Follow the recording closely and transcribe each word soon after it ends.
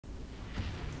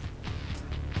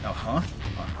Uh-huh.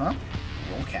 Uh-huh.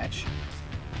 Roll catch.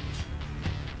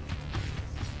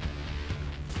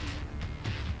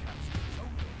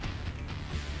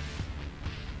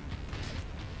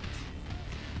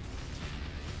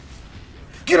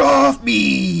 Get off me!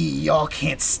 Y'all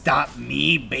can't stop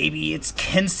me, baby. It's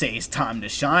Kensei's time to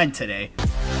shine today.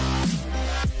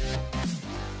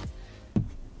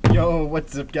 Yo,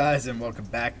 what's up guys, and welcome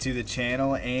back to the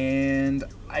channel. And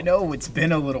I know it's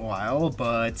been a little while,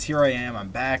 but here I am, I'm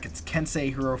back. It's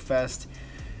Kensei Hero Fest.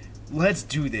 Let's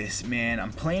do this, man.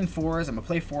 I'm playing fours. I'm gonna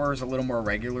play fours a little more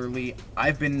regularly.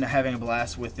 I've been having a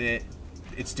blast with it.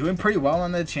 It's doing pretty well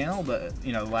on the channel, but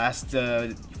you know, the last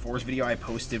fours video I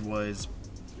posted was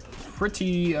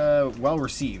pretty well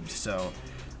received, so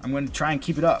I'm going to try and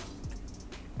keep it up.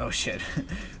 Oh shit.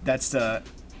 That's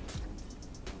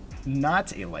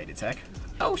not a light attack.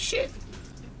 Oh shit.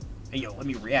 Hey yo, let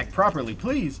me react properly,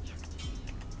 please.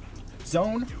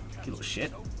 Zone. You little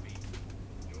shit.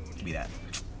 Give me that,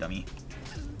 dummy.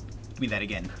 Give me that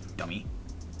again, dummy.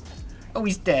 Oh,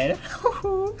 he's dead.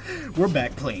 We're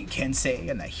back playing Kensei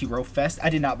and the Hero Fest. I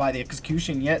did not buy the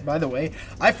execution yet, by the way.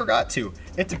 I forgot to.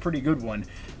 It's a pretty good one.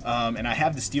 And I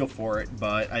have the steel for it,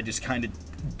 but I just kind of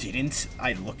didn't.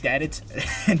 I looked at it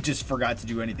and just forgot to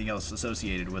do anything else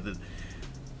associated with it.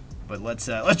 But let's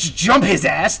jump his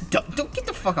ass. Don't get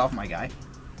the fuck off my guy.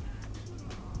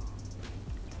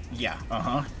 Yeah,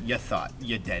 you thought.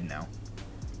 You're dead now.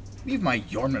 Leave my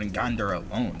Jormungandr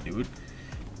alone, dude.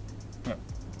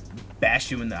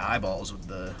 Bash you in the eyeballs with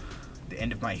the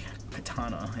end of my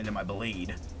katana into my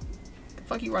blade. The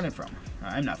fuck are you running from?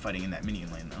 I'm not fighting in that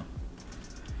minion lane though.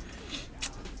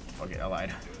 Fuck it, I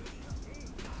lied.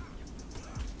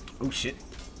 Oh shit.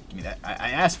 Give me that.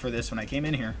 I asked for this when I came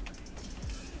in here.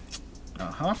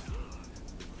 Uh-huh.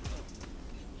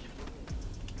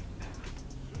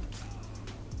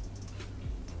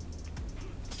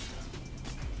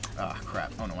 Ah,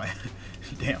 crap. Oh no, I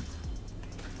damn.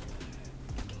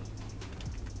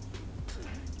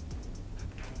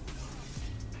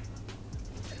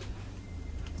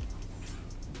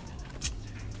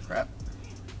 Crap.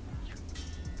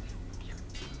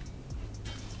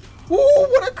 Ooh,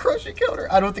 what a crushing counter.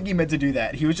 I don't think he meant to do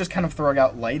that. He was just kind of throwing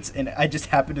out lights, and I just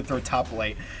happened to throw top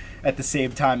light at the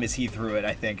same time as he threw it,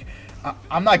 I think.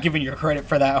 I'm not giving you credit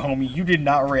for that, homie. You did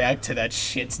not react to that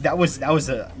shit. That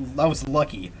was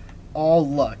lucky. All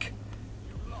luck.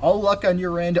 All luck on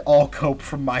your end, all cope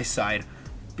from my side.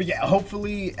 But yeah,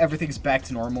 hopefully everything's back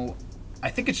to normal. I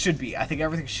think it should be. I think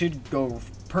everything should go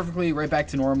perfectly right back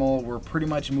to normal. We're pretty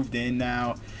much moved in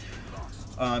now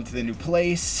to the new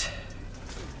place.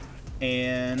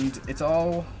 And it's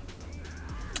all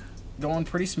going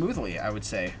pretty smoothly, I would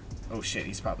say. Oh shit,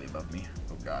 he's probably above me.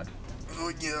 Oh god.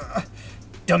 Oh yeah.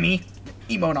 Dummy.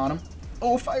 Emote on him.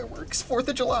 Oh, fireworks. 4th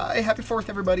of July. Happy 4th,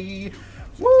 everybody.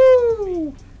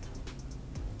 Woo!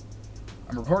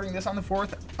 I'm recording this on the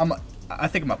 4th. I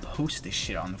think I'm gonna post this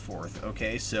shit on the 4th,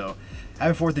 okay? So,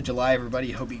 happy 4th of July,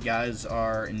 everybody. Hope you guys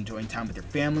are enjoying time with your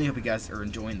family. Hope you guys are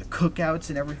enjoying the cookouts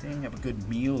and everything. Have a good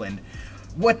meal. And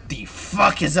what the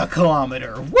fuck is a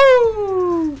kilometer?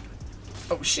 Woo!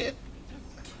 Oh, shit.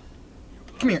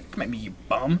 Come here. Come at me, you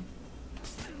bum.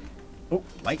 Oh,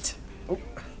 light. Oh,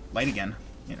 light again.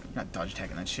 You know, not dodge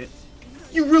attacking that shit.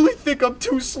 You really think I'm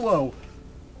too slow?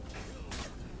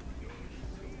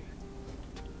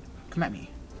 Come at me.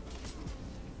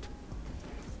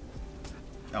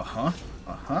 Uh-huh.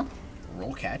 Uh-huh.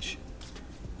 Roll catch.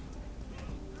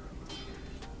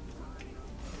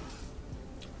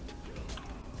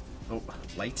 Oh,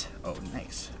 light. Oh,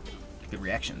 nice. Good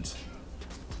reactions.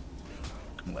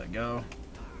 Let it go.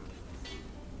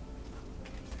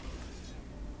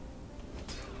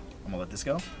 I'm gonna let this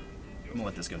go. I'm gonna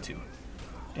let this go too.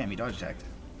 Damn, he dodge attacked.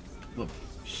 Little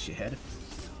shithead.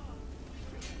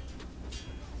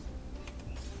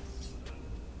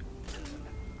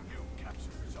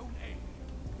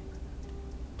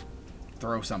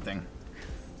 Throw something.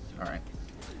 Alright.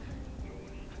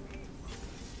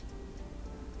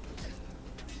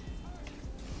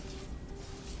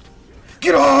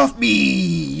 Get off me!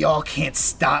 Y'all can't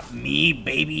stop me,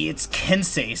 baby. It's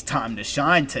Kensei's time to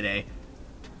shine today.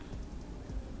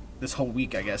 This whole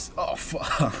week, I guess. Oh,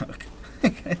 fuck.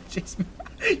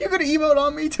 You're gonna emote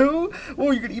on me, too? Oh,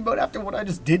 you're gonna emote after what I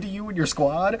just did to you and your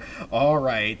squad?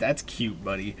 Alright, that's cute,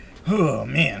 buddy. Oh,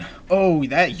 man. Oh,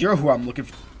 you're who I'm looking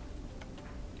for.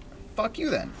 Fuck you,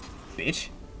 then, bitch.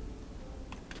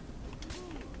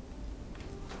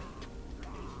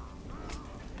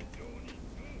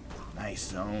 Nice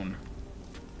zone.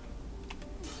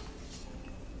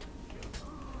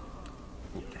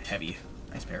 Ooh, heavy.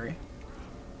 Nice parry.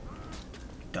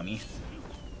 Dummy.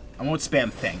 I won't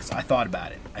spam thanks. I thought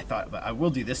about it. I will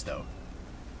do this though.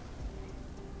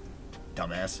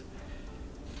 Dumbass.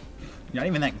 You're not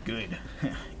even that good.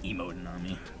 Emoting on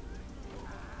me.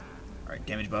 Alright,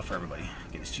 damage buff for everybody.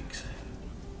 Get his cheeks.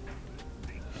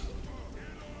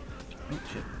 Oh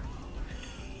shit.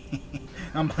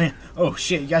 I'm playing. Oh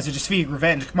shit, you guys are just feeding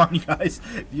revenge. Come on, you guys.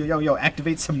 Yo,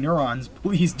 activate some neurons.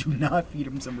 Please do not feed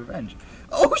him some revenge.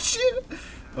 Oh shit!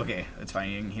 Okay, that's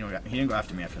fine. He didn't go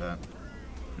after me after that.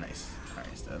 Nice. Alright,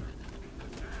 he's dead.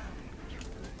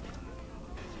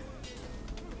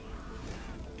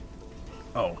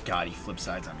 Oh god, he flipped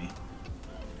sides on me.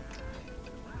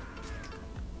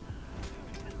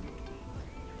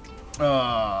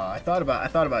 I thought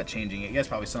about changing it. You guys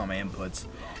probably saw my inputs.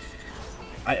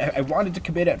 I wanted to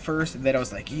commit at first, and then I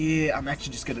was like, yeah, I'm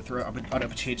actually just gonna throw. I'm gonna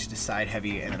change to side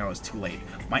heavy, and then I was too late.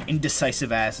 My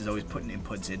indecisive ass is always putting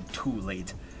inputs in too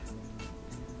late.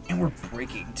 And we're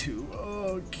breaking too.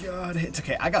 Oh god, it's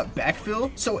okay. I got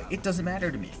backfill, so it doesn't matter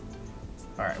to me.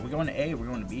 All right, we're going to A. We're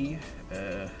going to B.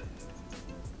 I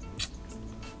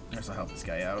guess I'll help this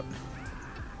guy out.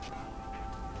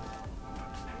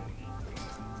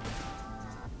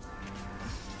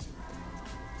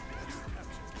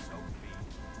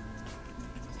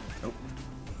 Nope.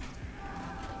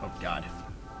 Oh god.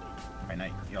 My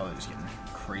night, y'all are just getting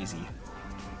crazy.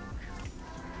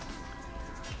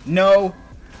 No.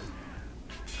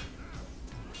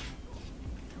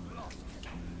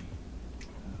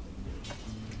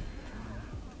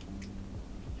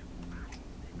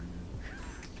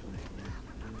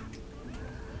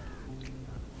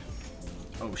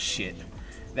 Oh shit.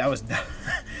 That was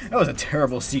a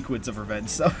terrible sequence of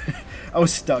events. So I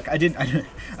was stuck. I didn't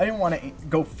want to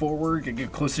go forward and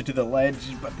get closer to the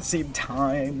ledge, but at the same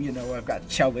time, you know, I've got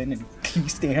Chelin and Key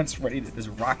Stance ready to just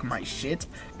rock my shit.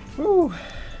 Woo.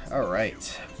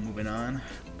 Alright, moving on.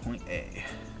 Point A.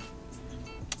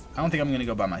 I don't think I'm going to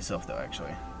go by myself, though,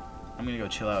 actually. I'm going to go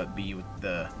chill out at B with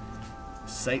the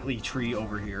sightly tree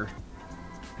over here.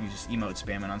 He's just emote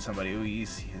spamming on somebody. Ooh,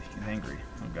 he's angry.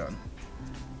 Oh, God.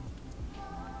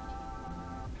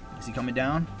 Is he coming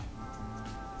down?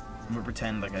 I'm going to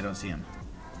pretend like I don't see him.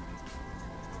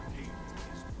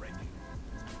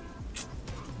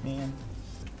 Man.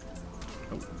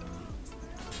 Oh.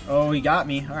 Oh, he got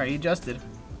me. Alright, he adjusted.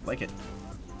 Like it.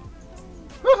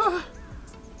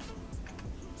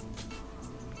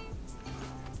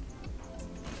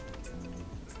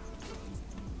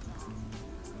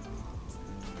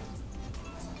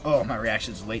 Oh, my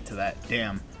reaction's late to that.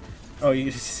 Damn. Oh,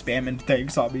 he's spamming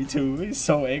things on me too. He's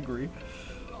so angry.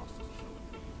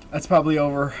 That's probably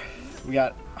over. We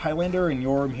got Highlander and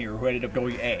Yorm here who ended up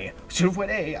going A. Should have went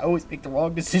A. I always make the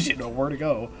wrong decision on where to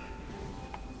go.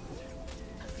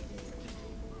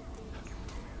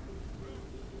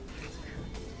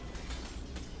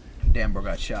 Damn, bro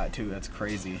got shot too. That's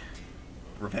crazy.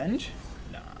 Revenge?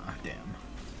 Nah, damn.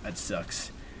 That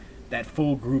sucks. That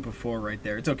full group of 4 right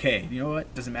there. It's okay. You know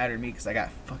what? Doesn't matter to me because I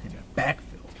got fucking backfill.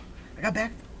 I got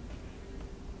backfill.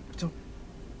 So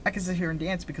I can sit here and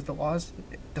dance because the laws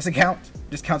doesn't count.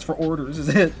 It just counts for orders, is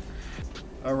it?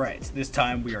 Alright, this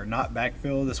time we are not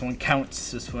backfill. This one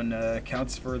counts. This one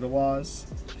counts for the laws.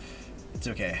 It's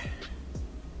okay.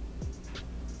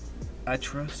 I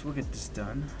trust we'll get this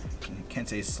done.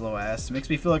 Kensei's slow ass makes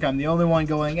me feel like I'm the only one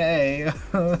going A.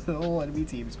 The whole enemy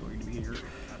team is going to be here.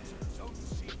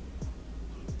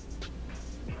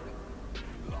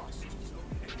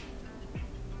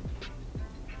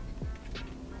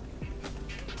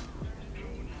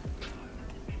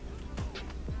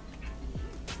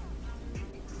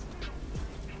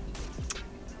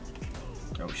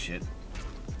 Oh shit.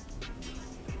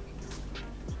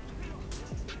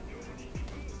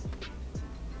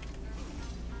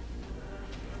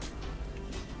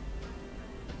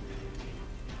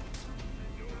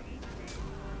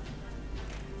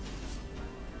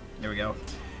 There we go.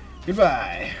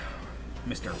 Goodbye,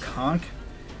 Mr. Conk.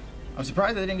 I'm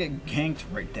surprised I didn't get ganked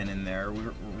right then and there.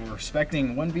 We're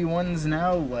expecting 1v1s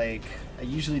now. Like, I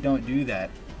usually don't do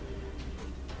that.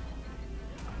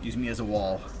 Use me as a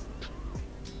wall.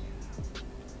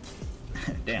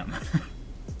 Damn.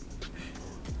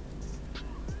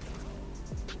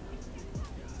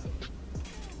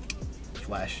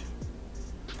 Flash.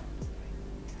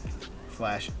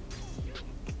 Flash.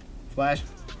 Flash.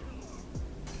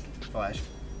 Flash.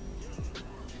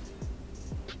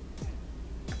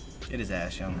 Get his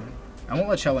ass, young. I won't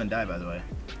let Chelin die, by the way.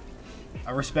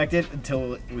 I respect it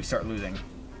until we start losing.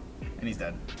 And he's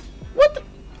dead. What the?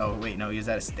 Oh, wait, no, he's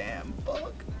at a stam.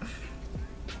 Fuck.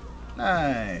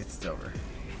 Nice, it's over.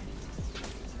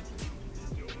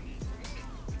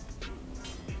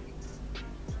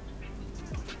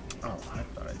 Oh, I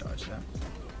thought I dodged that.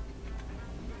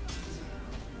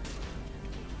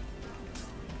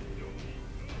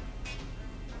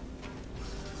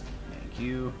 Thank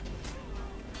you.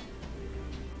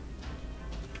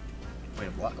 Wait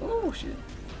a block. Oh, shit.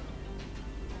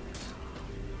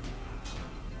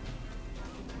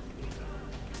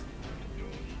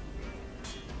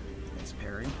 Nice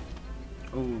parry.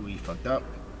 Oh, he fucked up.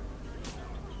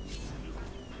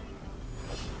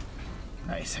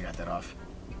 Nice, I got that off.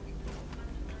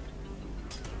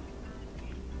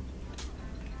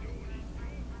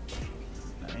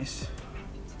 Nice.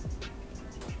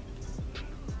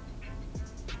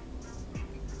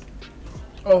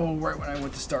 Oh, right when I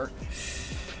went to start.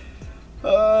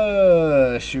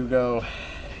 Shugo.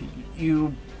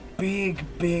 You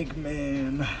big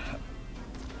man.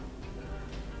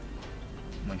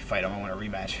 I'm gonna fight him, I want a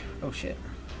rematch. Oh shit.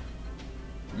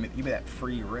 Give me that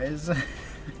free res.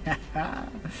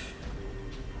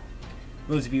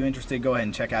 Those of you interested, go ahead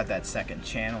and check out that second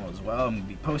channel as well. I'm gonna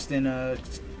be posting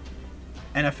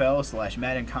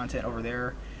NFL/Madden content over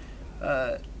there.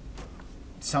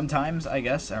 Sometimes, I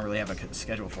guess. I don't really have a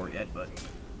schedule for it yet, but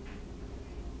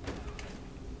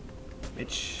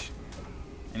bitch,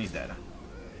 and he's dead.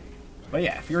 But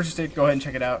yeah, if you're interested, go ahead and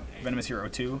check it out.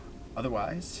 Venomoushero 2.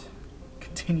 Otherwise,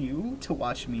 continue to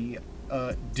watch me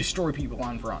destroy people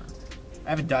on For Honor. I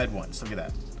haven't died once. Look at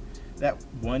that. That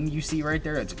one you see right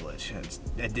there, that's a glitch.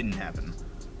 That didn't happen.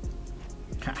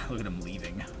 Look at him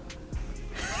leaving.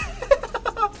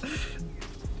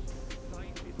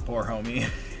 Poor homie.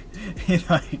 he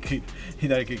thought he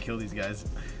could kill these guys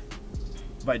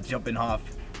by jumping off.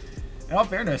 In all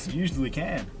fairness, you usually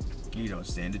can. You don't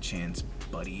stand a chance,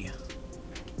 buddy.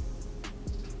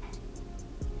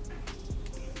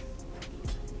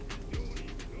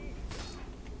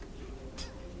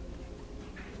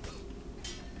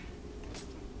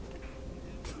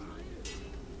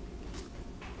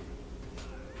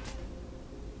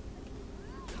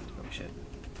 Oh shit.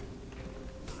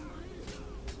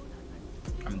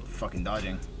 I'm fucking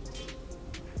dodging.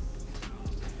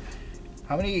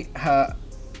 How many,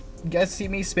 you guys see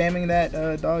me spamming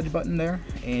that dodge button there?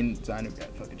 And Zanu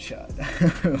got fucking shot.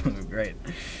 Great.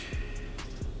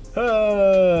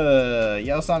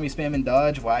 Y'all saw me spamming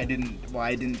dodge. Why didn't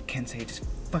Kensei just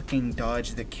fucking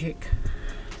dodge the kick?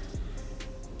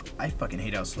 I fucking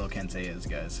hate how slow Kensei is,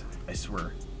 guys. I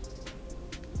swear.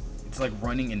 It's like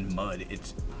running in mud.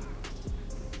 It's...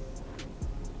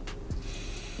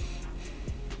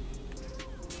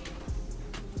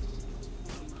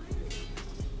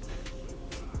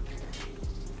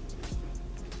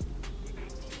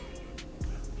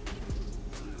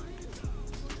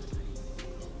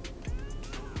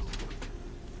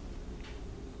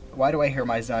 Why do I hear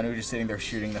my Zanu just sitting there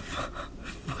shooting the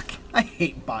fuck? I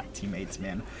hate bot teammates,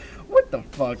 man. What the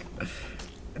fuck?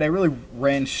 And I really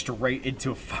ran straight into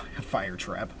a fire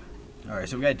trap. Alright,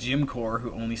 so we got Jim Core,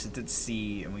 who only sits at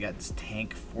C, and we got this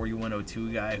tank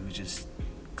 4102 guy who's just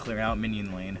clearing out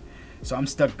minion lane. So I'm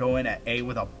stuck going at A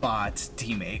with a bot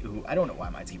teammate, who I don't know why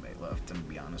my teammate left, I'm gonna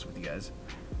be honest with you guys.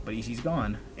 But he's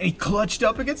gone. And he clutched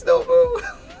up against Nobu!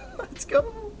 Let's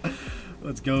go!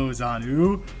 Let's go,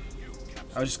 Zanu!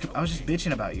 I was just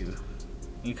bitching about you.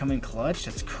 You come in clutch?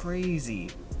 That's crazy.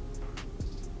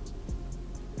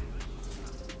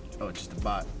 Oh, it's just a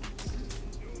bot.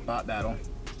 Bot battle.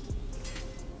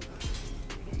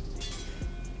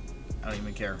 I don't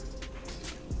even care.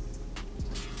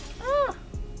 Ah!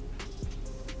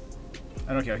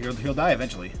 I don't care. He'll die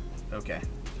eventually. Okay.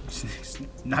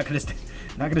 Knock us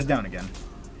down again.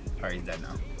 Alright, he's dead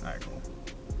now. Alright, cool.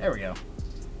 There we go.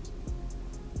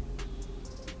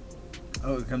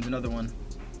 Oh, here comes another one.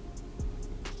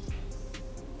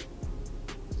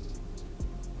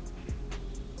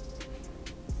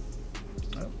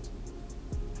 Oh.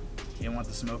 He didn't want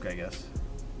the smoke, I guess.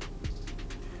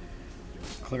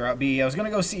 Clear out B. I was gonna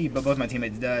go C, but both my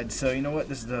teammates died. So you know what?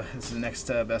 This is the next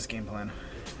best game plan.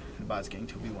 The bot's getting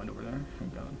 2v1'd over there. I'm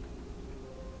going.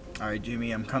 All right,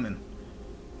 Jimmy, I'm coming.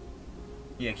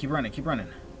 Yeah, keep running. Keep running.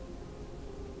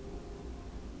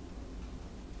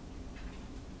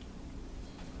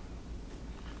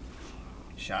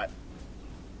 Shot.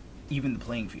 Even the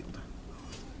playing field.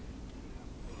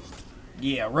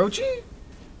 Yeah, Rochi?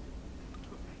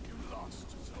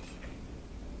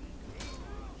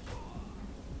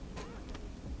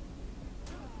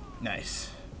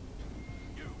 Nice.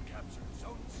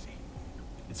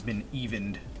 It's been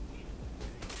evened.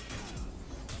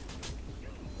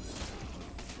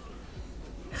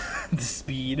 The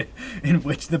speed in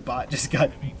which the bot just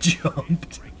got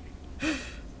jumped.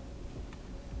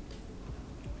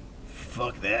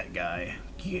 Fuck that guy.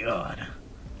 God.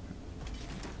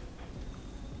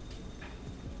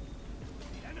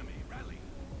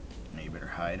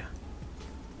 hide.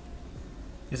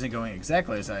 Isn't going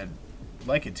exactly as I'd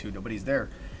like it to. Nobody's there.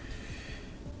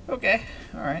 Okay,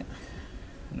 alright.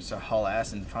 I'm just gonna haul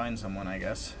ass and find someone, I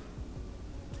guess.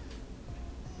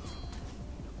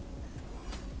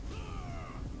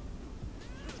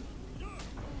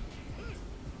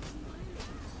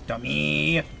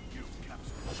 Dummy!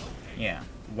 Yeah,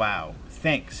 wow.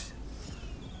 Thanks.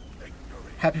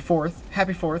 Happy 4th.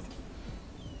 Happy 4th.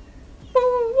 Woo,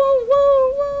 woo,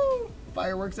 woo, woo!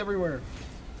 Fireworks everywhere.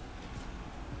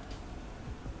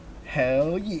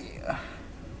 Hell yeah.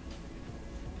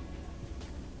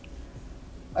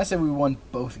 I said we won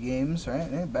both games, right?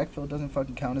 Backfill doesn't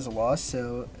fucking count as a loss,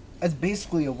 so that's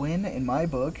basically a win in my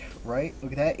book, right?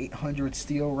 Look at that, 800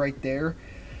 steal right there.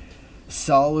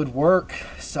 Solid work.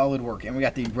 Solid work. And we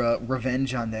got the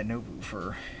revenge on that Nobu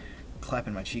for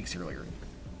clapping my cheeks earlier.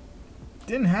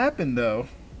 Didn't happen, though.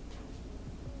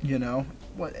 You know?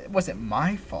 It wasn't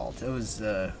my fault. It was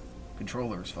the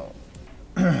controller's fault.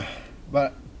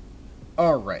 But,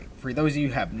 alright. For those of you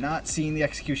who have not seen the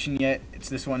execution yet, it's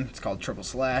this one. It's called Triple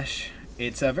Slash.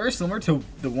 It's very similar to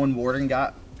the one Warden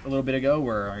got a little bit ago,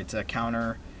 where it's a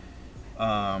counter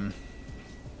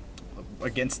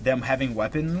against them having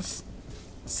weapons.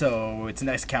 So it's a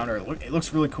nice counter. It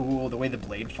looks really cool. The way the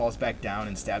blade falls back down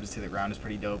and stabs to the ground is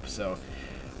pretty dope. So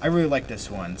I really like this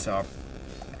one. So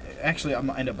actually, I'm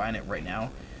going to end up buying it right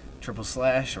now. Triple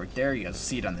Slash right there. You guys will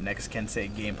see it on the next Kensei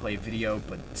gameplay video.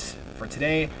 But for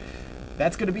today,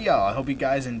 that's going to be all. I hope you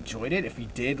guys enjoyed it. If you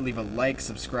did, leave a like,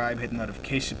 subscribe, hit the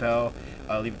notification bell.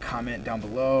 Leave a comment down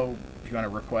below. If you want to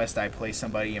request I play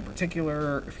somebody in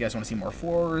particular. If you guys want to see more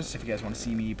 4s. If you guys want to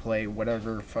see me play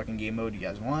whatever fucking game mode you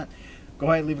guys want. Go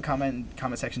ahead and leave a comment in the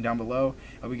comment section down below.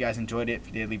 I hope you guys enjoyed it. If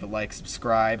you did, leave a like,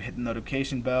 subscribe, hit the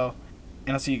notification bell.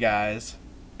 And I'll see you guys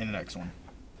in the next one.